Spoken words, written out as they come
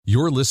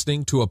You're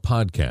listening to a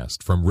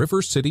podcast from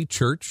River City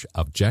Church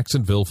of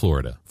Jacksonville,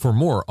 Florida. For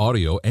more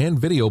audio and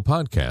video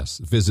podcasts,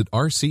 visit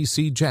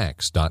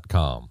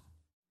rccjax.com.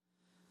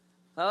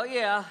 Oh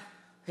yeah,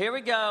 here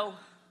we go.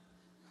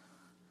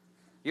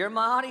 You're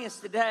my audience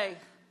today.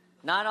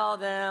 Not all of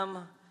them,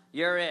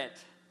 you're it.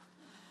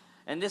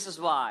 And this is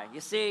why.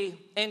 You see,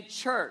 in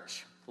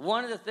church,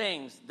 one of the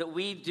things that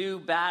we do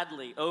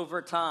badly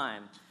over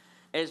time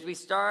is we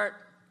start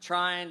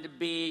trying to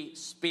be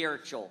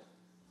spiritual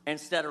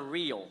instead of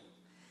real.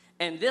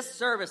 And this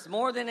service,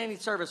 more than any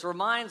service,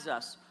 reminds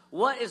us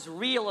what is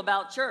real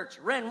about church.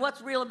 Ren,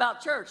 what's real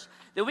about church?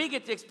 That we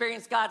get to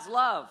experience God's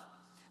love.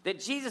 That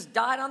Jesus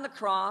died on the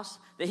cross,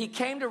 that he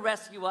came to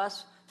rescue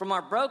us from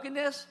our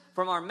brokenness,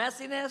 from our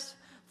messiness.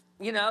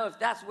 You know, if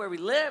that's where we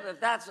live, if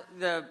that's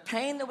the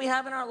pain that we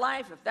have in our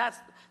life, if that's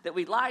that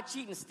we lie,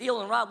 cheat, and steal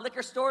and rob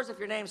liquor stores, if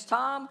your name's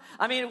Tom.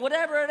 I mean,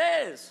 whatever it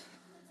is.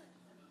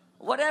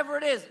 Whatever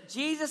it is,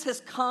 Jesus has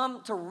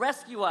come to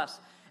rescue us.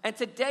 And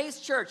today's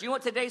church, you know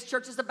what today's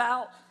church is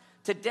about?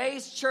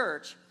 Today's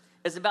church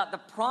is about the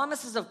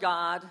promises of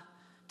God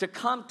to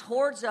come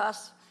towards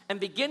us and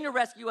begin to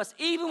rescue us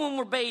even when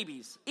we're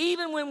babies,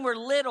 even when we're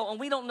little and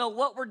we don't know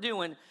what we're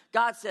doing.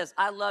 God says,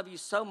 I love you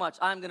so much,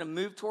 I'm going to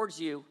move towards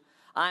you.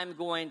 I'm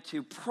going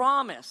to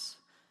promise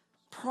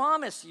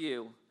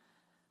you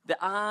that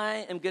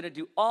I am going to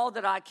do all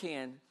that I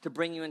can to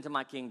bring you into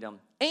my kingdom.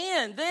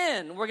 And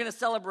then we're going to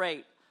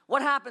celebrate.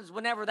 What happens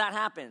whenever that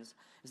happens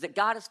is that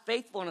God is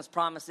faithful in his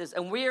promises,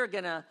 and we are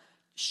going to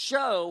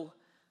show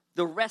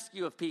the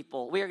rescue of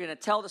people. We are going to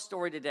tell the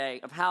story today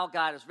of how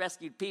God has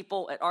rescued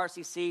people at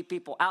RCC,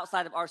 people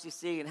outside of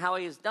RCC, and how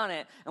he has done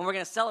it. And we're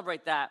going to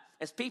celebrate that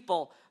as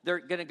people, they're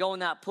going to go in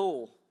that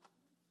pool.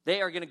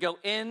 They are going to go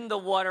in the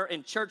water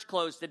in church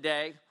clothes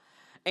today.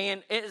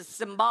 And it is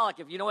symbolic.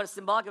 If you know what it's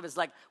symbolic of, it's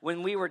like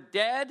when we were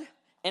dead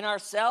in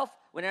ourself,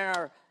 when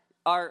in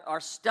our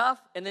stuff,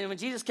 and then when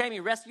Jesus came, he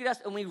rescued us,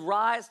 and we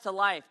rise to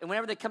life. And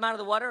whenever they come out of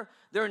the water,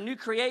 they're a new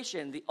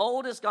creation. The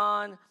old is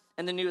gone,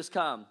 and the new has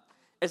come.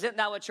 Isn't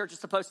that what church is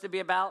supposed to be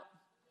about?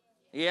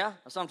 Yeah,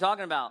 that's what I'm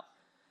talking about.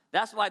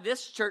 That's why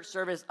this church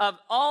service, of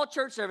all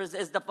church services,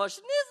 is the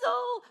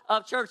schnizzle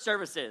of church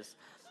services.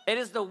 It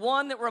is the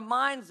one that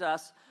reminds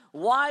us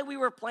why we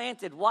were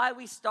planted, why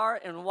we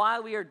start, and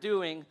why we are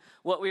doing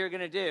what we are going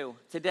to do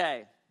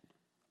today.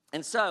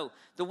 And so,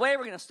 the way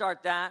we're going to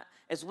start that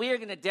is we are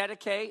going to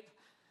dedicate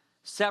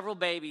several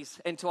babies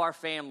into our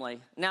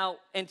family. Now,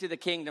 into the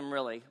kingdom,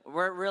 really.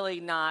 We're really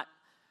not,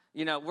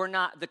 we're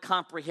not the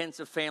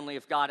comprehensive family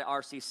of God at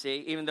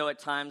RCC, even though at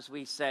times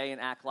we say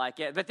and act like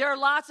it. But there are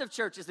lots of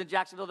churches in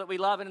Jacksonville that we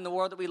love and in the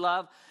world that we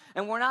love.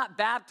 And we're not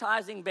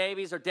baptizing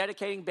babies or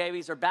dedicating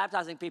babies or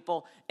baptizing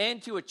people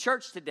into a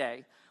church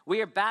today.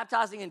 We are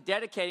baptizing and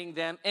dedicating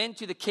them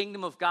into the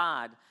kingdom of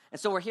God. And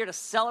so we're here to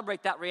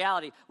celebrate that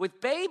reality. With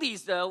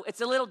babies, though,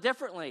 it's a little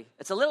differently.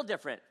 It's a little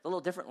different,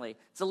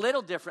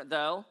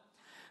 though,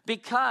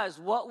 because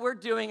what we're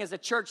doing as a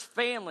church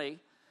family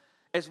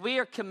is we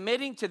are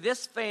committing to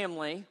this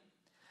family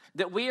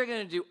that we are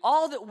going to do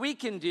all that we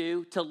can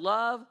do to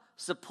love,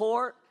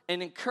 support,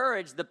 and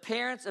encourage the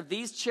parents of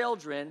these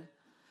children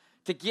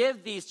to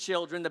give these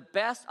children the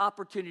best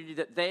opportunity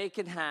that they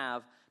can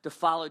have to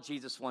follow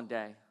Jesus one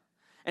day.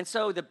 And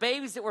so the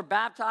babies that we're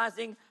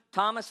baptizing,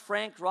 Thomas,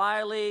 Frank,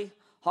 Riley,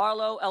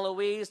 Harlow,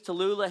 Eloise,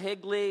 Tallulah,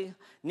 Higley,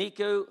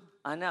 Nico.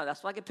 I know,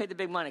 that's why I get paid the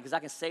big money, because I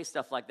can say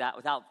stuff like that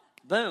without,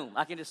 boom,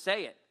 I can just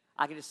say it,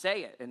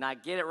 and I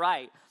get it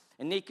right.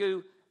 And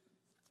Nico,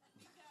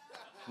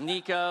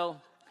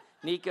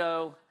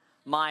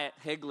 Myatt,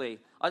 Higley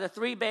are the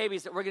three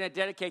babies that we're going to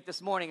dedicate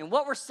this morning. And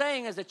what we're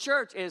saying as a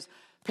church is,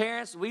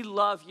 parents, we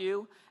love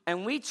you,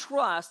 and we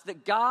trust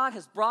that God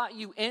has brought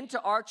you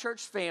into our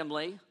church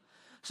family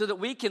so that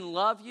we can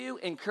love you,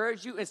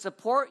 encourage you, and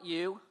support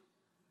you,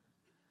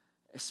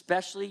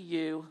 especially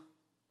you,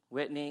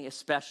 Whitney,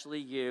 especially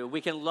you.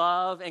 We can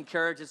love,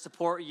 encourage, and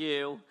support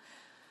you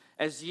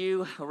as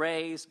you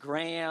raise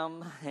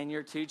Graham and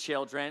your two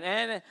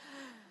children.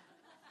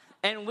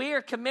 And we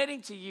are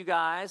committing to you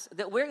guys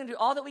that we're going to do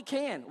all that we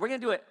can. We're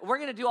going to do it. We're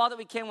going to do all that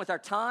we can with our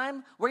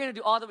time. We're going to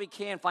do all that we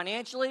can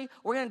financially.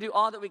 We're going to do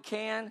all that we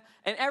can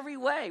in every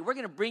way. We're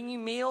going to bring you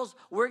meals.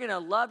 We're going to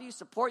love you,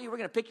 support you. We're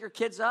going to pick your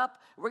kids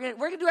up. We're going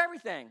to do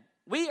everything.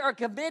 We are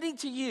committing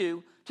to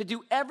you to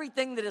do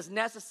everything that is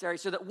necessary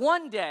so that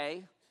one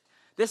day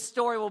this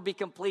story will be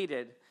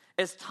completed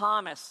as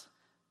Thomas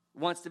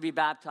wants to be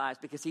baptized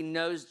because he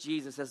knows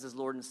Jesus as his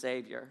Lord and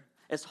Savior.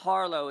 As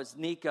Harlow, as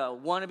Nico,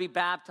 want to be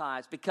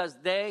baptized because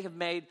they have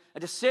made a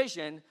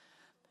decision.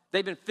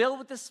 They've been filled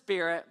with the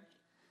Spirit,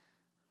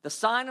 the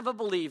sign of a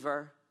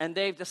believer, and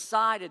they've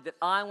decided that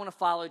I want to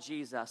follow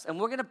Jesus. And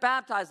we're going to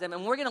baptize them,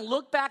 and we're going to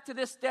look back to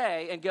this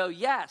day and go,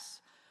 yes,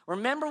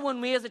 remember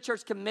when we as a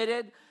church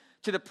committed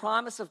to the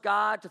promise of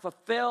God to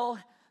fulfill,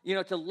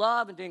 to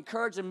love and to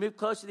encourage and move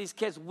close to these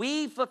kids?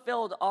 We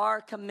fulfilled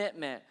our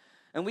commitment,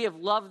 and we have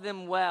loved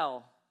them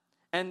well.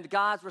 And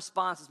God's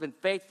response has been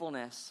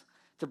faithfulness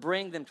to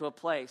bring them to a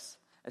place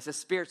as the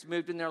Spirit's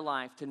moved in their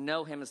life to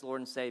know him as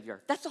Lord and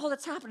Savior. That's all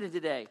that's happening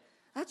today.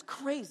 That's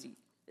crazy.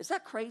 Is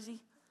that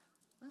crazy?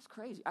 That's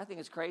crazy. I think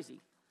it's crazy.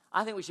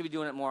 I think we should be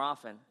doing it more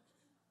often.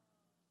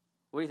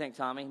 What do you think,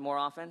 Tommy? More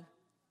often?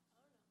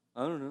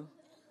 I don't know.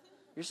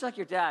 You're just like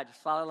your dad.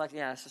 Just follow like,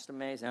 yeah, it's just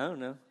amazing. I don't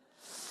know.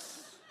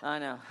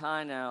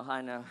 I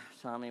know,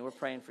 Tommy. We're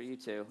praying for you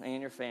too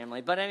and your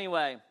family. But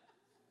anyway,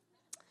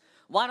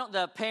 why don't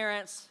the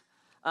parents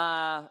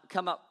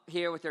come up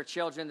here with their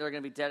children that are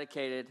going to be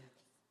dedicated?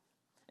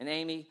 And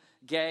Amy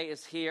Gay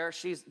is here.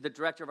 She's the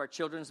director of our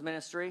children's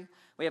ministry.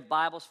 We have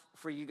Bibles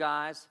for you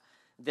guys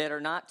that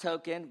are not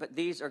token, but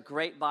these are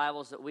great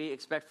Bibles that we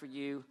expect for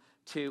you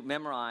to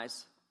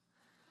memorize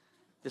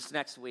this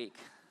next week.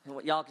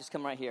 And y'all just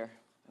come right here.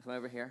 Come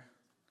over here.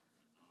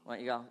 Why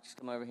don't you all just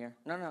come over here?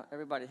 No,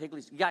 everybody.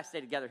 Higleys, you guys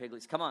stay together,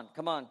 Higleys. Come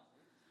on.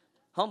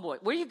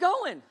 Homeboy, where are you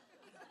going?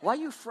 Why are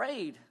you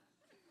afraid?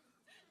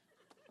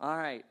 All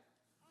right.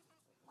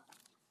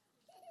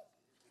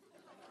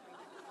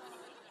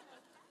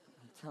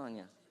 I'm telling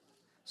you.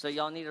 So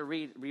y'all need to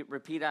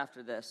repeat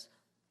after this.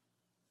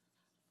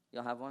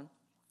 Y'all have one?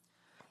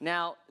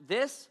 Now,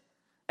 this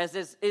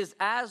is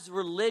as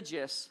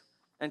religious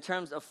in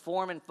terms of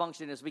form and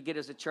function as we get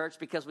as a church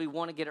because we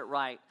want to get it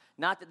right.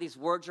 Not that these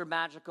words are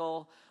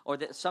magical or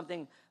that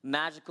something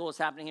magical is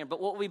happening here, but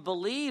what we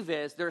believe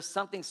is there's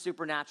something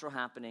supernatural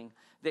happening,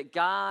 that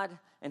God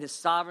and his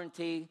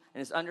sovereignty and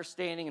his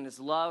understanding and his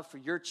love for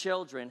your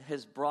children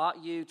has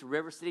brought you to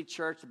River City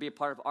Church to be a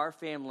part of our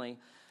family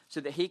so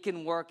that he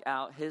can work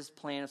out his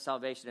plan of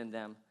salvation in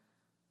them.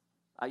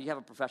 You have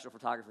a professional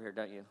photographer here,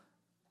 don't you?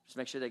 Just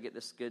make sure they get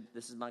this good.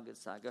 This is my good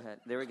side. Go ahead.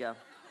 There we go.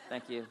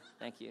 Thank you.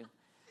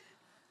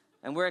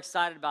 And we're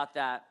excited about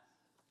that.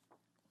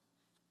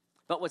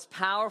 But what's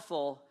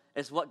powerful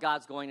is what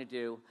God's going to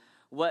do.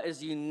 What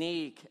is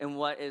unique and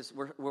what is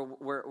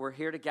we're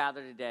here to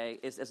gather today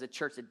is as a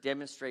church to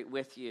demonstrate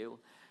with you.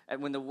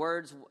 And when the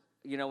words,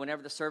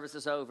 whenever the service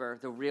is over,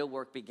 the real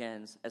work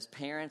begins. As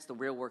parents, the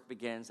real work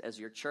begins. As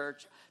your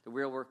church, the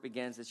real work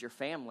begins as your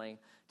family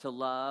to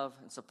love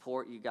and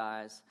support you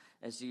guys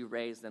as you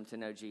raise them to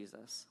know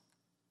Jesus.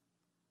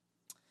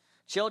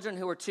 Children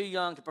who are too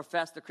young to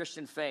profess the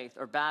Christian faith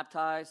are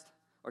baptized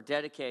or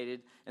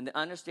dedicated in the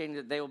understanding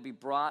that they will be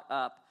brought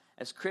up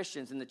as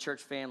Christians in the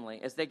church family.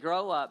 As they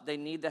grow up, they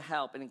need the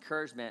help and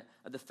encouragement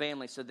of the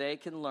family so they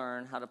can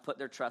learn how to put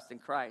their trust in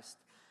Christ.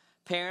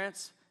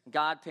 Parents,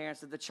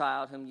 godparents of the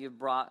child whom you've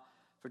brought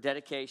for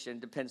dedication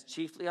depends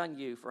chiefly on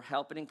you for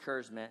help and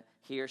encouragement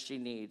he or she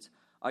needs.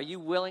 Are you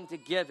willing to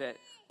give it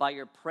by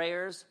your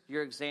prayers,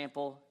 your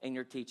example, and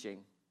your teaching?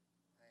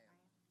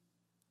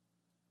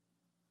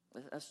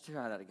 Let's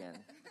try that again.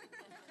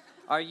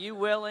 Are you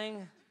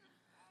willing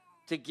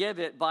to give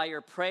it by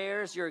your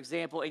prayers, your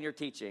example, and your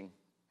teaching?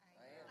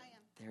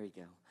 I am. There you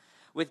go.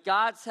 With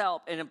God's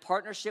help and in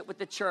partnership with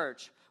the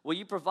church, will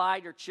you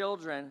provide your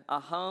children a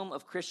home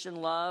of Christian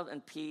love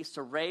and peace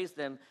to raise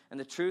them in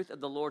the truth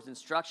of the Lord's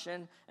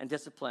instruction and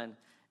discipline,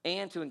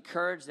 and to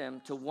encourage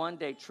them to one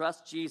day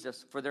trust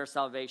Jesus for their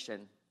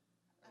salvation?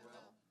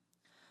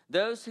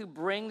 Those who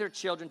bring their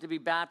children to be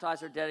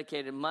baptized or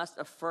dedicated must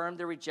affirm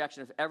their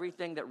rejection of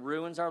everything that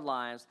ruins our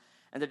lives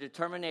and their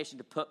determination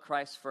to put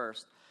Christ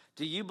first.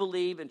 Do you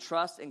believe and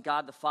trust in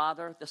God the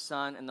Father, the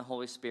Son, and the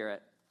Holy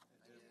Spirit?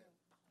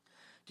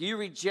 Do you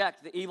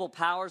reject the evil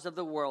powers of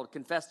the world,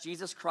 confess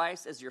Jesus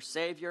Christ as your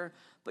Savior,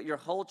 put your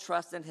whole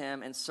trust in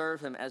him, and serve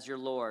him as your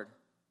Lord?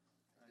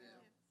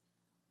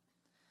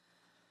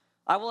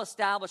 I will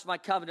establish my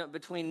covenant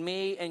between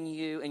me and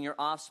you and your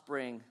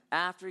offspring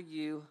after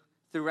you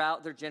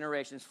throughout their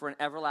generations for an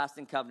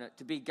everlasting covenant,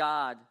 to be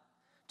God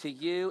to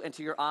you and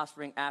to your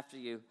offspring after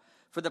you.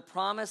 For the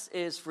promise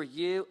is for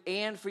you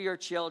and for your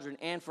children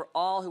and for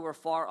all who are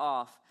far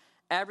off,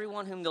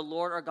 everyone whom the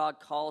Lord our God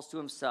calls to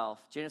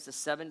himself. Genesis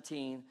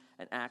 17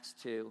 and Acts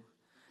 2.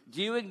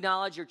 Do you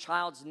acknowledge your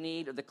child's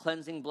need of the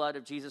cleansing blood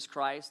of Jesus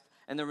Christ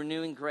and the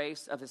renewing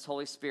grace of his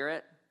Holy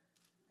Spirit?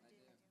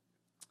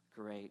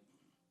 Great.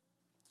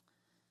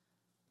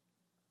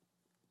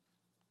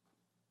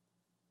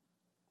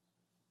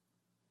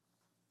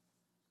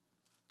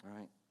 All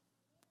right.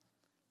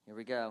 Here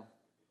we go.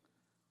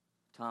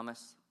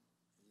 Thomas.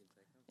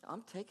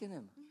 I'm taking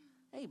him.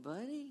 Hey,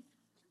 buddy.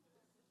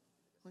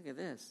 Look at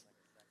this.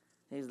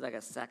 He's like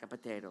a sack of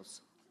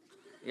potatoes.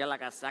 You're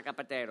like a sack of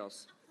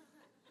potatoes.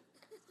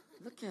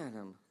 Look at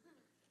him.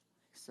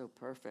 He's so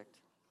perfect.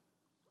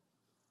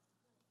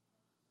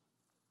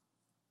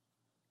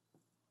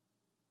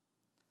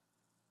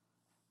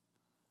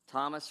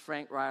 Thomas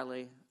Frank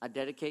Riley, I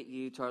dedicate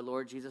you to our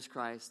Lord Jesus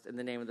Christ in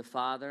the name of the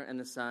Father and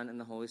the Son and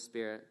the Holy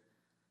Spirit.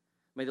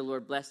 May the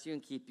Lord bless you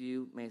and keep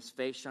you. May his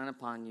face shine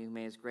upon you.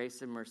 May his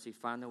grace and mercy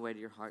find their way to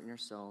your heart and your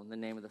soul. In the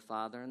name of the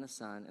Father and the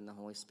Son and the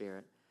Holy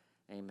Spirit.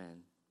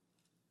 Amen.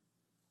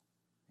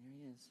 There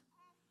he is.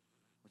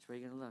 Which way are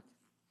you going to look?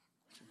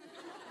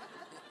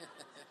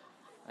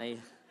 A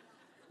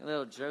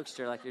little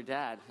jokester like your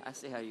dad. I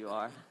see how you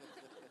are.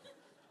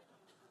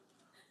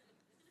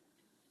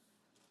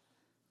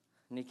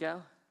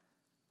 Nico?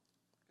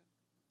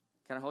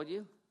 Can I hold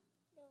you?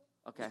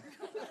 No. Okay.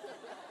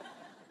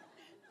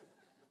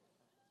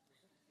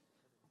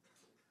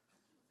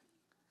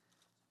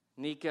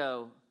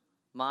 Nico,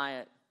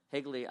 Myatt,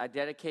 Higley, I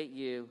dedicate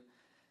you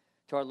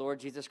to our Lord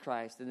Jesus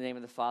Christ in the name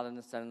of the Father and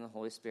the Son and the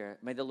Holy Spirit.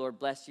 May the Lord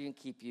bless you and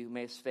keep you.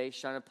 May his face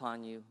shine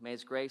upon you. May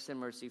his grace and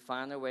mercy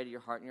find their way to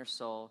your heart and your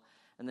soul.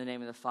 In the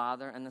name of the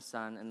Father and the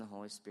Son and the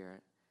Holy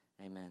Spirit.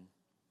 Amen.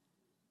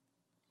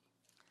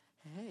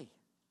 Hey.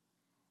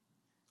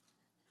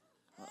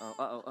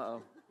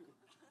 Uh-oh.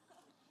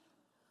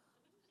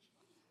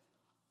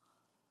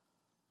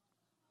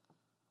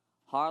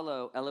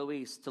 Harlow,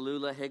 Eloise,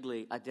 Tallulah,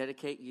 Higley, I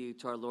dedicate you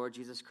to our Lord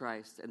Jesus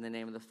Christ in the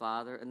name of the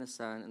Father and the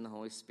Son and the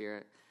Holy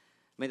Spirit.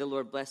 May the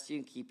Lord bless you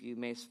and keep you.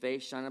 May his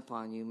face shine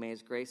upon you. May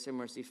his grace and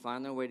mercy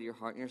find their way to your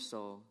heart and your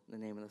soul. In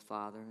the name of the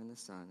Father and the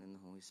Son and the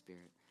Holy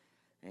Spirit.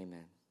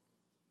 Amen.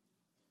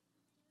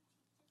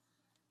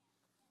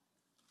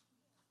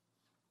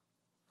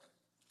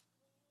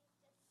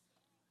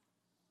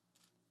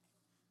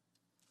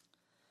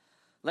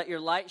 Let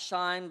your light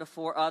shine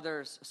before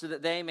others so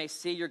that they may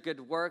see your good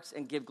works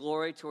and give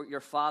glory to your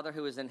Father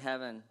who is in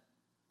heaven.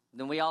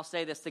 Then we all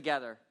say this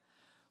together.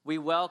 We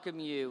welcome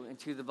you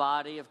into the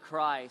body of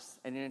Christ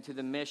and into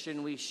the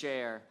mission we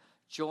share.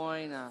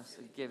 Join us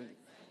in giving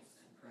thanks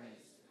and praise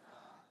to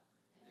God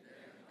and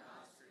bearing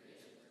God's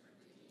creative and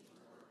redeeming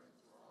word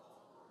for all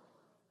the world.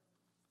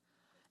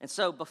 And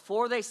so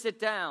before they sit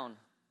down,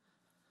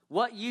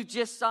 what you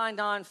just signed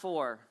on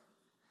for,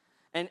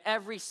 in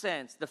every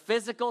sense, the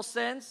physical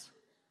sense,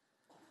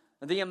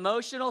 the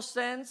emotional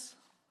sense,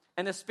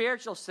 and the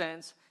spiritual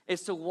sense,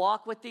 is to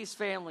walk with these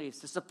families,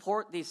 to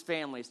support these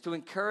families, to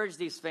encourage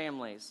these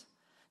families.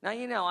 Now,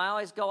 I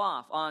always go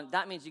off on,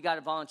 that means you got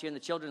to volunteer in the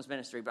children's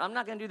ministry, but I'm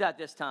not going to do that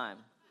this time.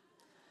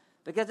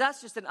 Because that's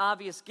just an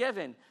obvious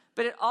given.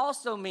 But it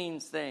also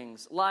means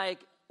things like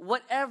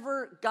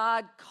whatever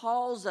God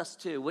calls us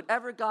to,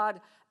 whatever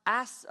God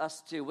asks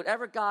us to,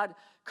 whatever God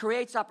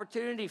creates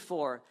opportunity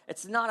for,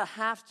 it's not a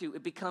have to,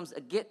 it becomes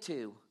a get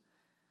to.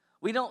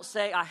 We don't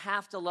say, I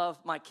have to love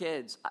my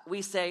kids.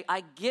 We say,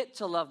 I get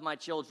to love my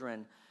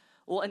children.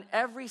 Well, in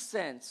every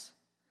sense,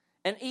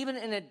 and even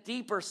in a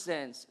deeper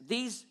sense,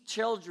 these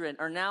children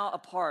are now a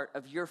part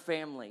of your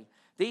family.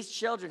 These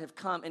children have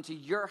come into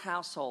your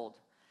household.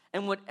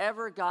 And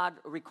whatever God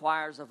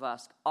requires of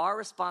us, our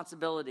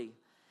responsibility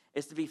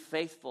is to be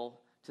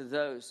faithful to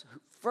those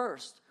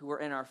who are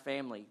in our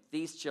family,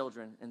 these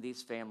children and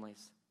these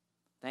families.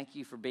 Thank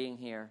you for being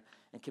here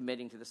and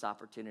committing to this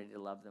opportunity to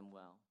love them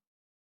well.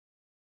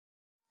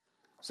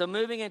 So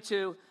moving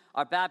into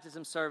our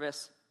baptism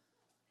service,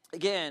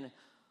 again,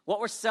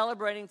 what we're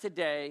celebrating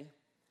today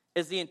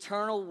is the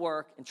internal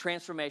work and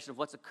transformation of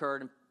what's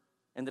occurred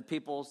in the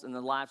peoples and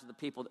the lives of the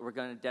people that we're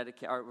going to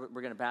dedicate, or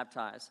we're going to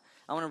baptize.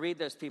 I want to read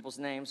those people's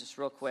names just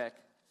real quick.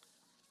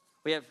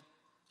 We have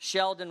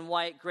Sheldon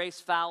White,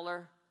 Grace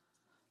Fowler,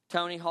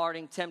 Tony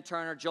Harding, Tim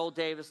Turner, Joel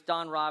Davis,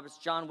 Don Roberts,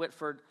 John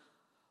Whitford,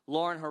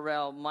 Lauren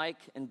Harrell,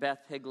 Mike and Beth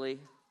Higley,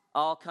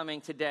 all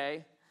coming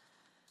today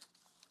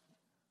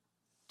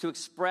to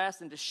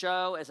express and to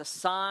show as a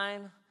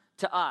sign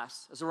to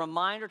us, as a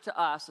reminder to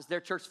us, as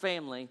their church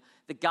family,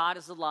 that God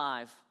is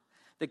alive,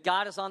 that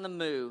God is on the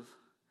move.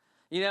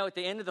 At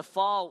the end of the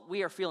fall,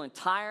 we are feeling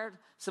tired.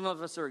 Some of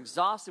us are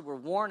exhausted. We're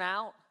worn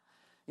out,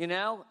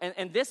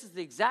 and this is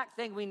the exact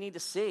thing we need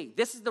to see.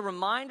 This is the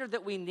reminder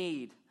that we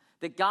need,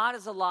 that God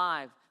is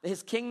alive, that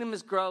his kingdom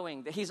is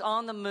growing, that he's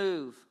on the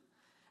move.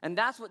 And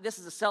that's what this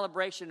is a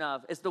celebration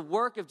of, is the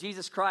work of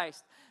Jesus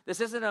Christ. This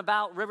isn't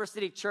about River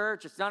City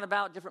Church. It's not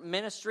about different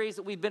ministries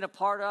that we've been a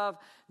part of.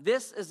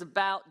 This is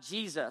about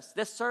Jesus.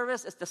 This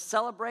service is to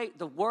celebrate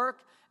the work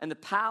and the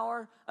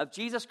power of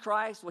Jesus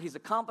Christ, what he's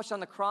accomplished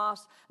on the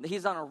cross, that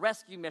he's on a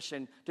rescue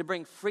mission to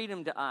bring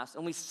freedom to us.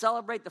 And we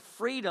celebrate the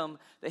freedom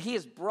that he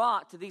has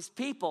brought to these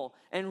people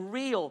in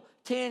real,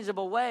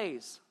 tangible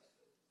ways.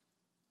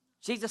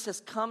 Jesus says,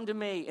 come to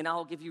me and I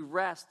will give you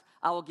rest.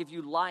 I will give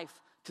you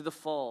life to the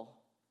full.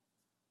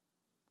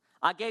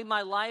 I gave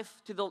my life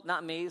to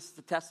not me, it's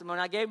the testimony.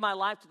 I gave my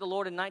life to the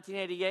Lord in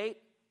 1988.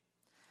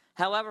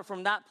 However,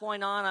 from that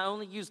point on, I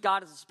only used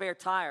God as a spare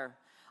tire.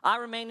 I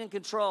remained in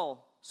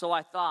control, so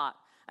I thought,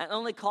 and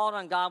only called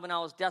on God when I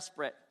was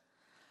desperate.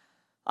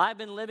 I've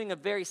been living a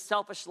very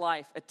selfish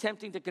life,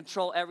 attempting to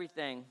control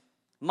everything.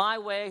 My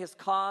way has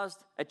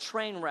caused a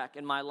train wreck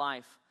in my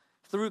life.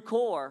 Through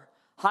CORE,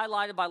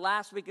 highlighted by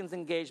last weekend's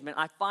engagement,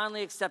 I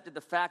finally accepted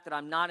the fact that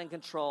I'm not in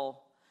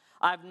control.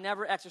 I've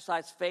never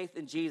exercised faith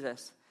in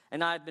Jesus,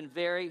 and I've been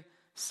very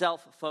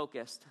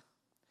self-focused.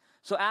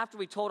 So after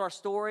we told our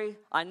story,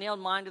 I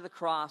nailed mine to the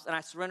cross, and I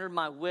surrendered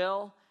my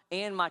will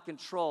and my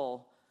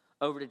control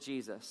over to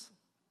Jesus.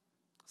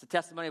 It's a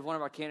testimony of one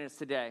of our candidates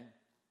today.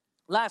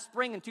 Last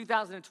spring in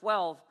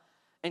 2012,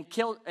 in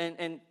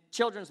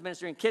children's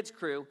ministry and kids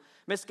crew,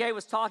 Miss Gay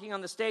was talking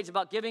on the stage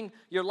about giving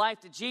your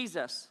life to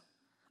Jesus.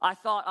 I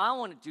thought, I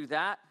want to do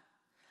that.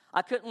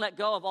 I couldn't let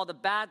go of all the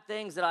bad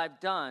things that I've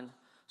done,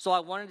 so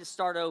I wanted to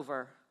start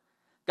over.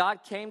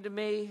 God came to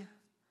me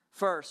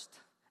first,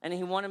 and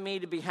he wanted me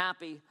to be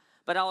happy,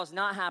 but I was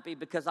not happy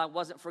because I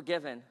wasn't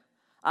forgiven.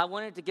 I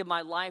wanted to give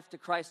my life to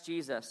Christ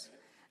Jesus.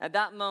 At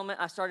that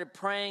moment, I started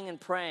praying and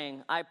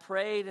praying. I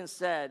prayed and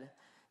said,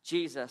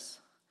 Jesus,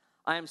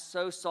 I am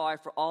so sorry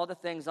for all the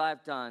things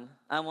I've done.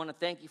 I want to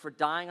thank you for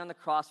dying on the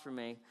cross for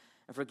me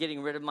and for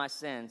getting rid of my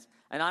sins.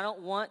 And I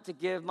don't want to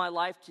give my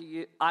life to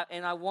you.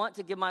 I want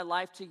to give my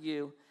life to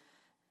you,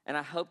 and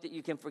I hope that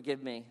you can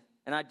forgive me.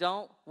 And I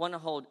don't want to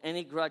hold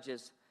any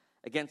grudges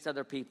against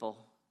other people.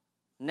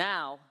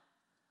 Now,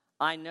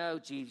 I know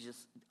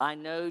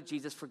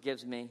Jesus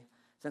forgives me.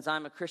 Since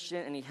I'm a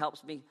Christian and he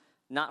helps me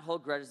not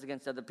hold grudges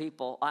against other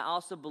people, I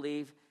also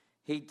believe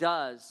he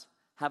does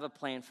have a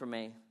plan for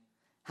me.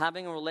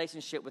 Having a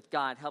relationship with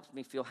God helps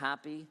me feel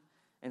happy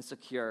and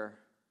secure.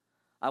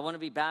 I want to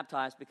be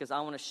baptized because I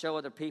want to show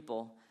other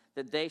people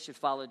that they should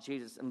follow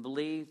Jesus and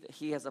believe that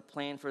he has a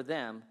plan for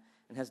them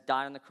and has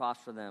died on the cross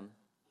for them.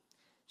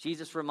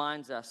 Jesus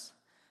reminds us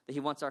that he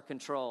wants our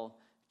control.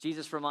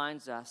 Jesus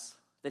reminds us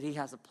that he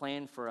has a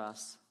plan for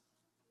us.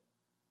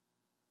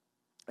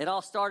 It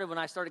all started when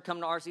I started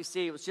coming to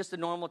RCC. It was just a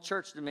normal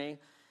church to me,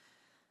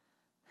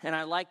 and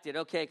I liked it.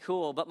 Okay,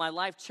 cool. But my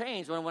life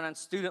changed when I went on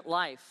student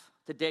life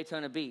to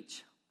Daytona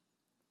Beach.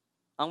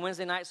 On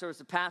Wednesday night service,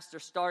 the pastor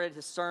started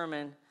his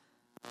sermon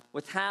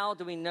with how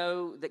do we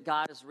know that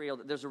God is real,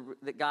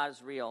 that God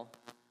is real,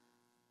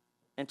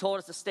 and told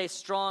us to stay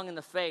strong in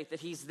the faith, that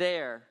he's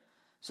there.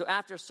 So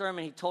after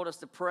sermon, he told us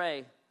to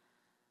pray.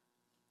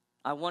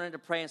 I wanted to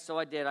pray, and so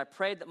I did. I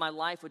prayed that my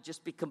life would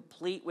just be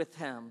complete with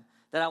him,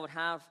 that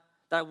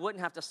I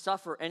wouldn't have to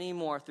suffer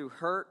anymore through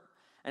hurt,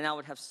 and I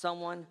would have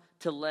someone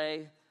to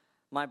lay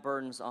my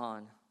burdens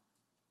on.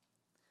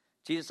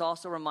 Jesus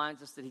also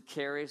reminds us that he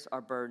carries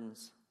our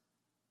burdens.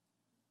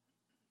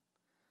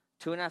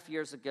 2.5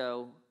 years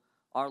ago,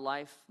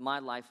 my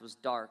life was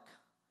dark.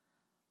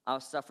 I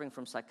was suffering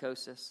from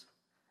psychosis.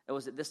 It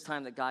was at this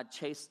time that God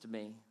chased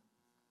me.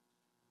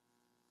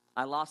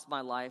 I lost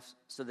my life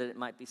so that it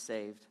might be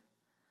saved.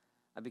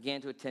 I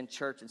began to attend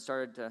church and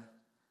started to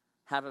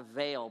have a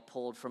veil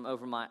pulled from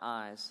over my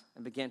eyes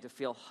and began to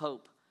feel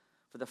hope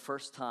for the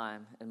first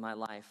time in my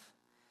life.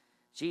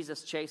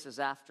 Jesus chases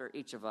after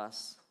each of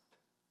us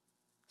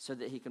so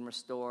that he can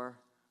restore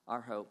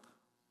our hope.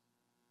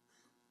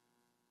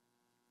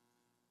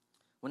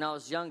 When I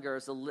was younger,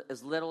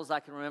 as little as I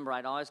can remember,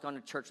 I'd always gone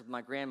to church with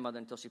my grandmother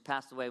until she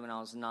passed away when I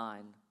was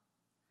 9.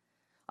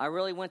 I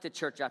really went to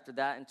church after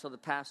that until the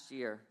past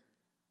year.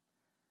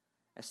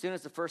 As soon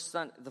as that first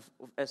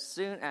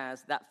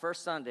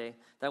Sunday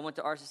that I went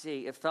to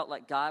RCC, it felt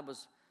like God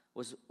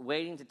was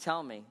waiting to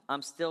tell me,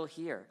 I'm still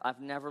here.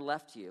 I've never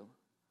left you.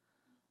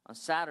 On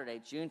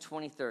Saturday, June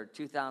 23rd,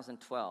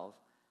 2012,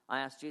 I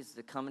asked Jesus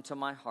to come into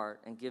my heart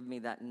and give me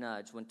that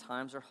nudge when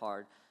times are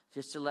hard,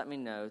 just to let me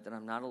know that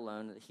I'm not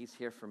alone, that he's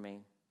here for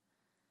me.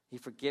 He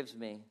forgives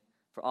me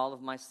for all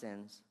of my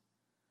sins,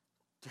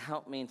 to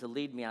help me and to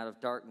lead me out of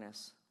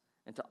darkness,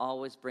 and to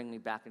always bring me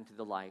back into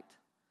the light.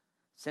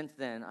 Since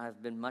then,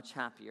 I've been much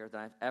happier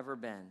than I've ever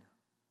been.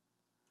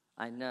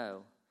 I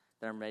know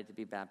that I'm ready to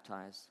be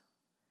baptized.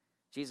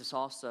 Jesus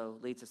also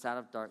leads us out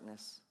of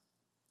darkness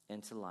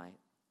into light.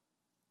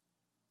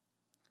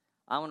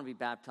 I want to be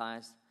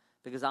baptized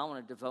because I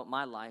want to devote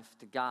my life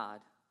to God.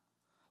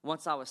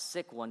 Once I was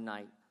sick one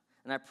night,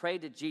 and I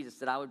prayed to Jesus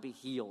that I would be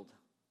healed.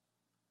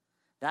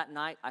 That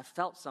night, I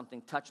felt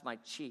something touch my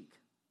cheek.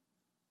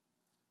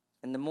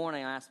 In the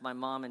morning, I asked my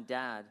mom and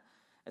dad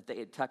if they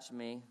had touched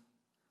me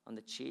on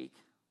the cheek,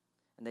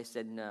 and they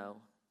said no.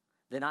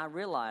 Then I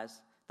realized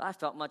that I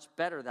felt much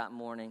better that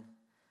morning,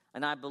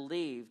 and I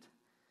believed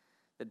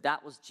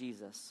that was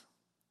Jesus.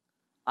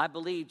 I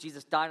believed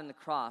Jesus died on the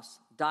cross,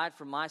 died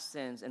for my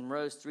sins, and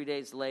rose 3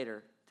 days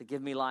later to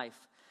give me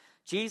life.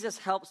 Jesus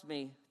helps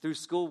me through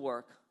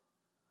schoolwork.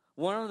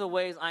 One of the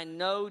ways I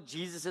know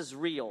Jesus is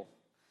real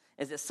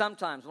is that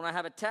sometimes when I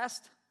have a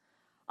test,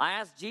 I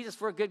ask Jesus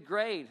for a good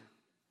grade,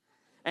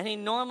 and he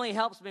normally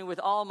helps me with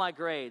all my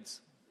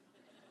grades.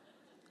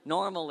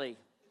 Normally.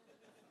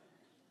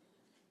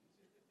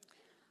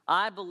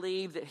 I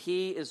believe that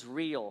he is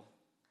real.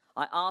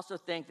 I also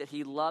think that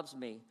he loves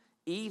me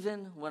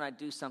even when I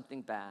do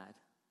something bad.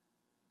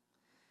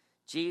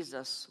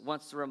 Jesus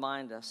wants to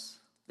remind us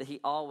that he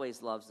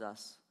always loves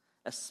us,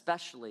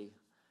 especially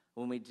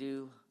when we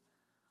do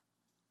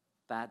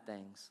bad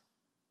things.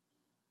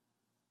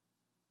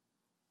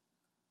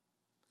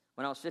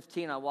 When I was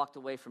 15, I walked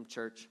away from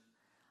church.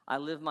 I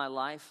lived my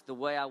life the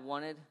way I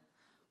wanted,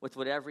 with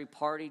what every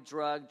party,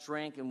 drug,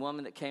 drink, and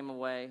woman that came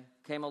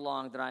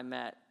along that I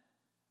met.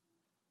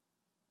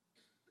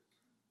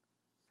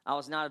 I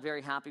was not a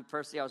very happy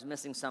person. I was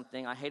missing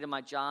something. I hated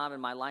my job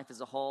and my life as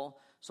a whole,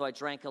 so I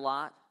drank a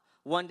lot.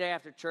 One day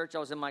after church, I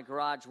was in my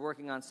garage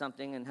working on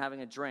something and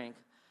having a drink.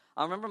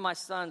 I remember my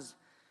son's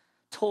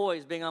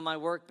toys being on my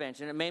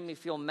workbench, and it made me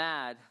feel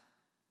mad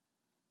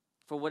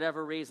for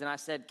whatever reason. I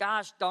said,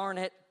 "Gosh darn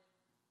it,"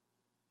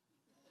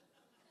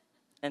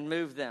 and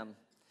moved them.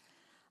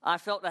 I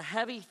felt a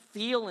heavy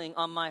feeling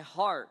on my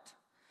heart,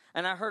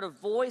 and I heard a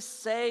voice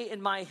say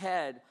in my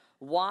head,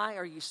 "Why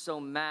are you so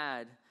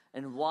mad,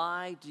 and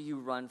why do you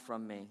run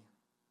from me?"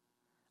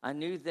 I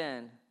knew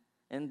then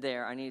and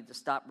there I needed to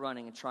stop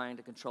running and trying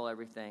to control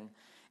everything.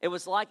 It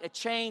was like a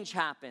change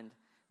happened.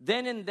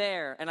 then and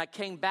there, and I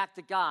came back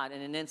to God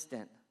in an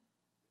instant.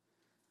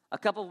 A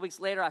couple of weeks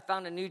later, I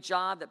found a new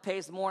job that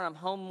pays more, and I'm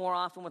home more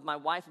often with my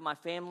wife and my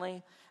family.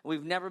 And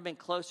we've never been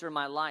closer in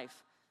my life.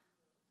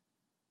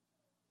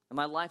 And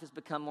my life has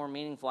become more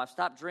meaningful. I've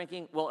stopped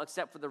drinking, well,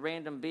 except for the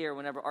random beer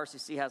whenever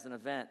RCC has an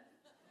event.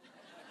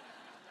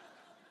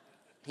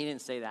 He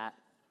didn't say that.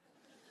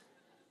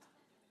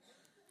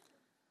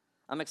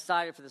 I'm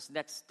excited for this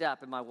next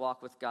step in my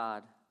walk with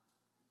God.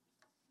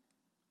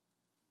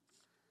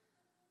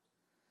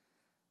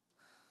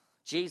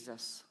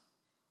 Jesus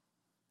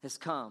has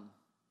come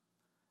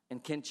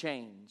and can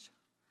change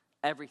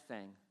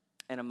everything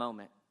in a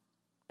moment.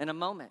 In a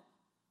moment.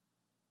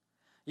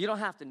 You don't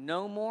have to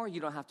know more.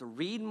 You don't have to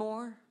read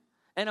more.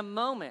 In a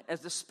moment, as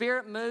the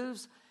Spirit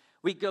moves,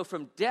 we go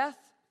from death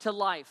to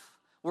life.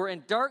 We're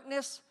in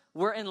darkness.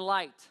 We're in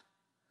light.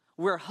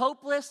 We're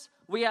hopeless.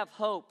 We have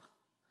hope.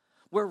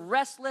 We're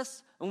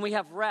restless, and we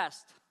have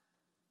rest.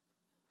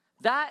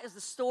 That is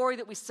the story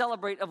that we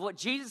celebrate of what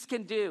Jesus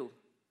can do.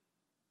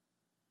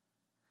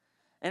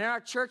 And in our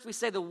church, we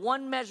say the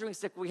one measuring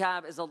stick we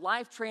have is a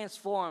life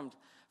transformed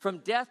from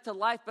death to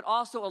life, but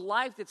also a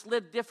life that's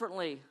lived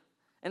differently.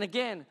 And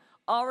again,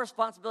 our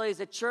responsibility as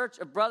a church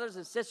of brothers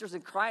and sisters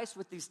in Christ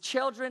with these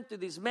children, through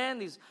these men,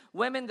 these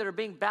women that are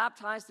being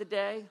baptized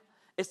today,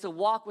 is to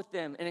walk with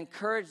them and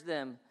encourage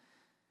them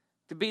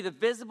to be the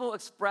visible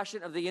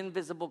expression of the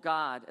invisible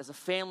God as a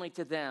family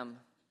to them,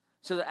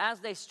 so that as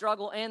they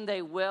struggle, and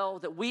they will,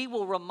 that we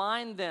will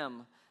remind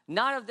them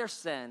not of their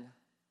sin,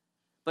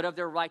 but of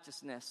their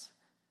righteousness.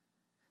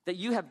 That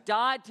you have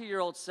died to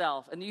your old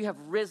self and you have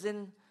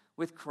risen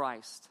with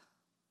Christ.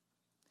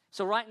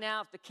 So right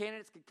now, if the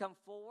candidates could come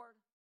forward.